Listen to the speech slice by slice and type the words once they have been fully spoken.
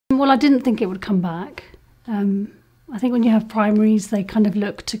Well, I didn't think it would come back. I think when you have primaries, they kind of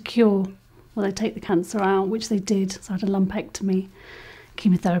look to cure, well, they take the cancer out, which they did. So I had a lumpectomy,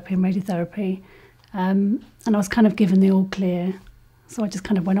 chemotherapy and radiotherapy. And I was kind of given the all clear. So I just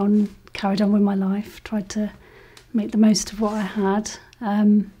kind of went on, carried on with my life, tried to make the most of what I had.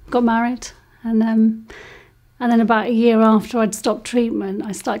 Got married, and then about a year after I'd stopped treatment,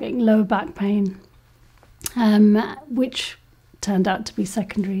 I started getting lower back pain, which turned out to be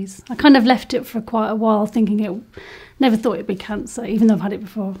secondaries. I kind of left it for quite a while, thinking never thought it'd be cancer, even though I've had it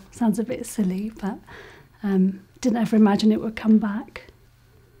before. Sounds a bit silly, but didn't ever imagine it would come back,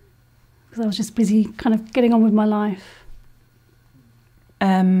 because I was just busy kind of getting on with my life.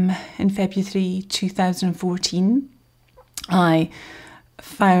 In February 2014, I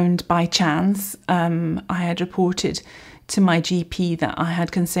found by chance, I had reported to my GP that I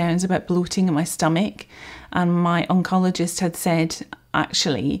had concerns about bloating in my stomach, and my oncologist had said,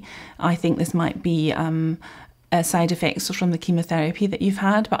 actually, I think this might be side effects from the chemotherapy that you've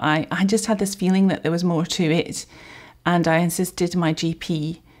had, but I just had this feeling that there was more to it, and I insisted my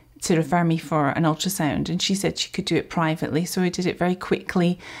GP to refer me for an ultrasound, and she said she could do it privately, so I did it very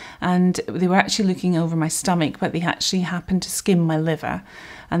quickly, and they were actually looking over my stomach, but they actually happened to skim my liver,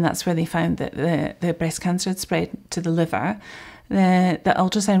 and that's where they found that the breast cancer had spread to the liver. The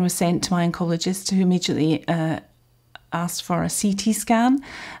ultrasound was sent to my oncologist, who immediately asked for a CT scan,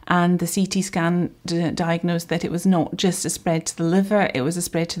 and the CT scan diagnosed that it was not just a spread to the liver, it was a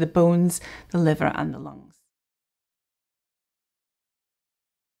spread to the bones, the liver and the lungs.